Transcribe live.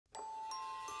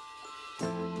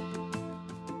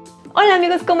Hola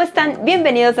amigos, ¿cómo están?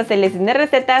 Bienvenidos a Selección de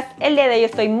Recetas. El día de hoy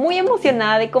estoy muy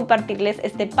emocionada de compartirles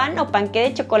este pan o panqué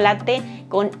de chocolate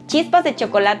con chispas de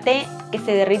chocolate que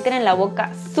se derriten en la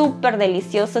boca, súper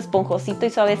delicioso, esponjosito y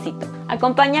suavecito.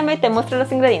 Acompáñame, te muestro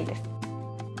los ingredientes.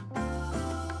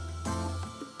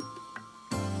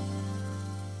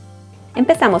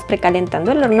 Empezamos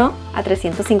precalentando el horno a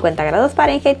 350 grados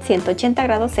Fahrenheit, 180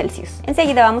 grados Celsius.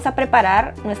 Enseguida vamos a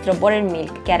preparar nuestro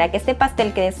buttermilk, que hará que este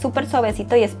pastel quede súper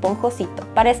suavecito y esponjosito.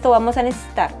 Para esto vamos a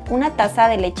necesitar una taza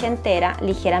de leche entera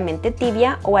ligeramente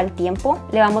tibia o al tiempo.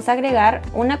 Le vamos a agregar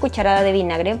una cucharada de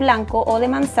vinagre blanco o de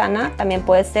manzana, también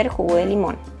puede ser jugo de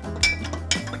limón.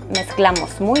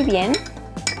 Mezclamos muy bien.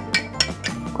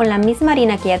 Con la misma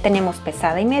harina que ya tenemos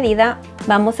pesada y medida,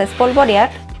 vamos a espolvorear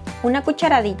una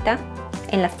cucharadita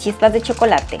en las chispas de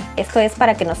chocolate. Esto es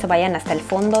para que no se vayan hasta el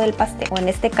fondo del pastel, o en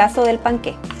este caso del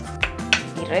panqué.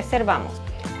 Y reservamos.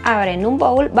 Ahora en un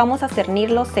bowl vamos a cernir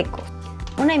los secos.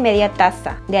 1,5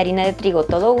 taza de harina de trigo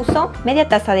todo uso, media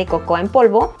taza de cocoa en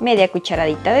polvo, media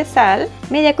cucharadita de sal,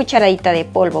 media cucharadita de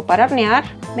polvo para hornear,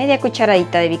 media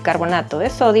cucharadita de bicarbonato de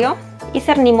sodio, y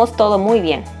cernimos todo muy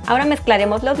bien. Ahora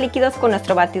mezclaremos los líquidos con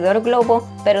nuestro batidor globo,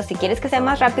 pero si quieres que sea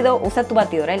más rápido, usa tu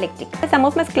batidora eléctrica.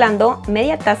 Empezamos mezclando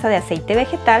media taza de aceite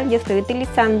vegetal, yo estoy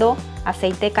utilizando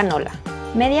aceite de canola,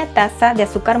 media taza de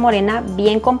azúcar morena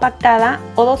bien compactada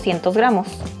o 200 gramos.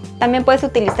 También puedes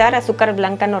utilizar azúcar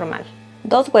blanca normal.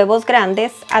 2 huevos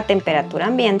grandes a temperatura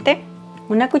ambiente,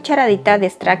 una cucharadita de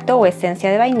extracto o esencia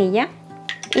de vainilla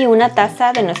y una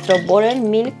taza de nuestro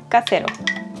buttermilk casero.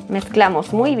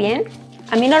 Mezclamos muy bien.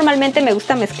 A mí normalmente me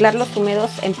gusta mezclar los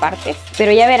húmedos en partes,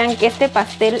 pero ya verán que este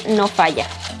pastel no falla.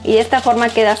 Y de esta forma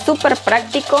queda súper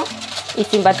práctico y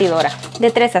sin batidora. De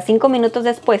 3 a 5 minutos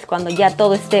después, cuando ya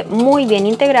todo esté muy bien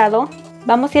integrado,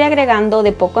 vamos a ir agregando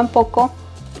de poco en poco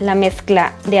la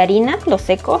mezcla de harina, los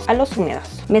secos, a los húmedos.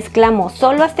 Mezclamos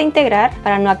solo hasta integrar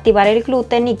para no activar el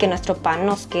gluten y que nuestro pan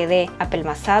nos quede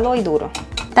apelmazado y duro.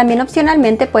 También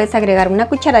opcionalmente puedes agregar una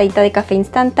cucharadita de café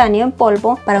instantáneo en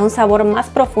polvo para un sabor más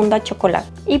profundo a chocolate.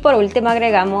 Y por último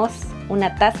agregamos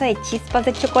una taza de chispas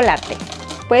de chocolate.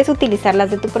 Puedes utilizar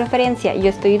las de tu preferencia, yo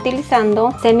estoy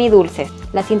utilizando semidulces.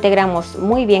 Las integramos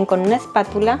muy bien con una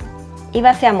espátula y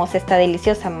vaciamos esta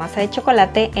deliciosa masa de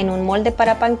chocolate en un molde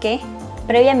para panqué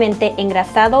previamente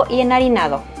engrasado y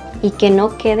enharinado. Y que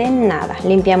no quede nada.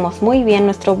 Limpiamos muy bien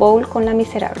nuestro bowl con la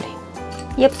miserable.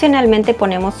 Y opcionalmente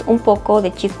ponemos un poco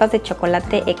de chispas de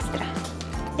chocolate extra.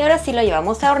 Y ahora sí lo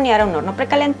llevamos a hornear a un horno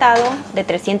precalentado de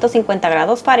 350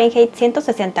 grados Fahrenheit,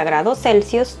 160 grados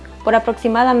Celsius por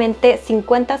aproximadamente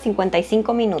 50 a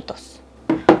 55 minutos.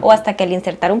 O hasta que al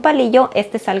insertar un palillo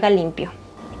este salga limpio.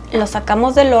 Lo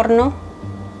sacamos del horno,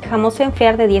 dejamos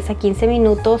enfriar de 10 a 15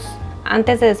 minutos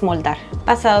antes de desmoldar.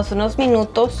 Pasados unos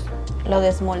minutos lo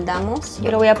desmoldamos.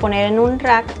 Yo lo voy a poner en un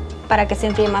rack para que se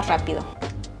enfríe más rápido.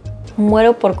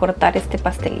 Muero por cortar este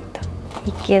pastelito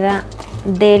y queda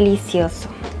delicioso.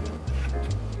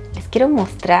 Les quiero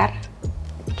mostrar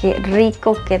qué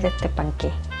rico queda este panqué.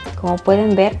 Como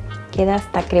pueden ver, queda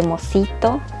hasta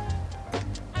cremosito,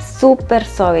 súper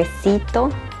suavecito,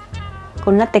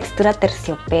 con una textura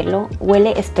terciopelo,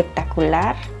 huele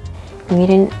espectacular.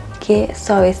 Miren qué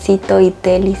suavecito y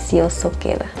delicioso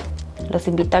queda. Los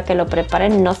invito a que lo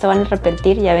preparen, no se van a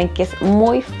arrepentir, ya ven que es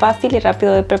muy fácil y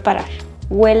rápido de preparar.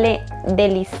 Huele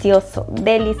delicioso,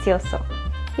 delicioso.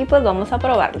 Y pues vamos a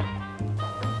probarlo.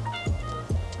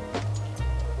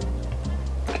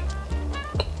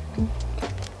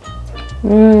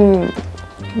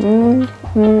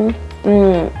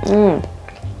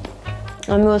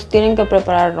 Amigos, tienen que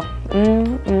prepararlo.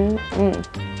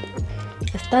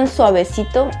 Es tan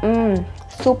suavecito,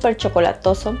 súper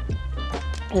chocolatoso.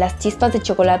 Las chispas de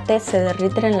chocolate se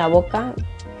derriten en la boca.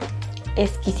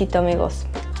 Exquisito, amigos.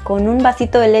 Con un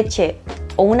vasito de leche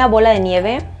o una bola de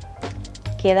nieve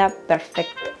queda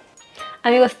perfecto.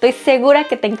 Amigos, estoy segura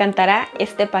que te encantará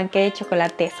este panqué de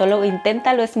chocolate. Solo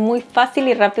inténtalo, es muy fácil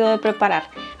y rápido de preparar.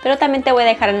 Pero también te voy a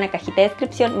dejar en la cajita de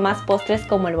descripción más postres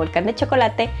como el volcán de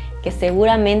chocolate que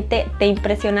seguramente te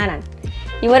impresionarán.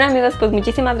 Y bueno amigos, pues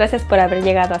muchísimas gracias por haber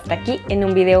llegado hasta aquí en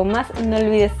un video más. No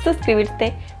olvides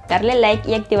suscribirte, darle like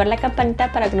y activar la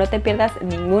campanita para que no te pierdas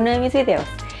ninguno de mis videos.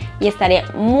 Y estaré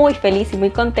muy feliz y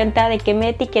muy contenta de que me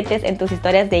etiquetes en tus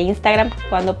historias de Instagram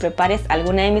cuando prepares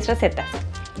alguna de mis recetas.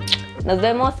 Nos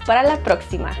vemos para la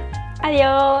próxima.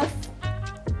 ¡Adiós!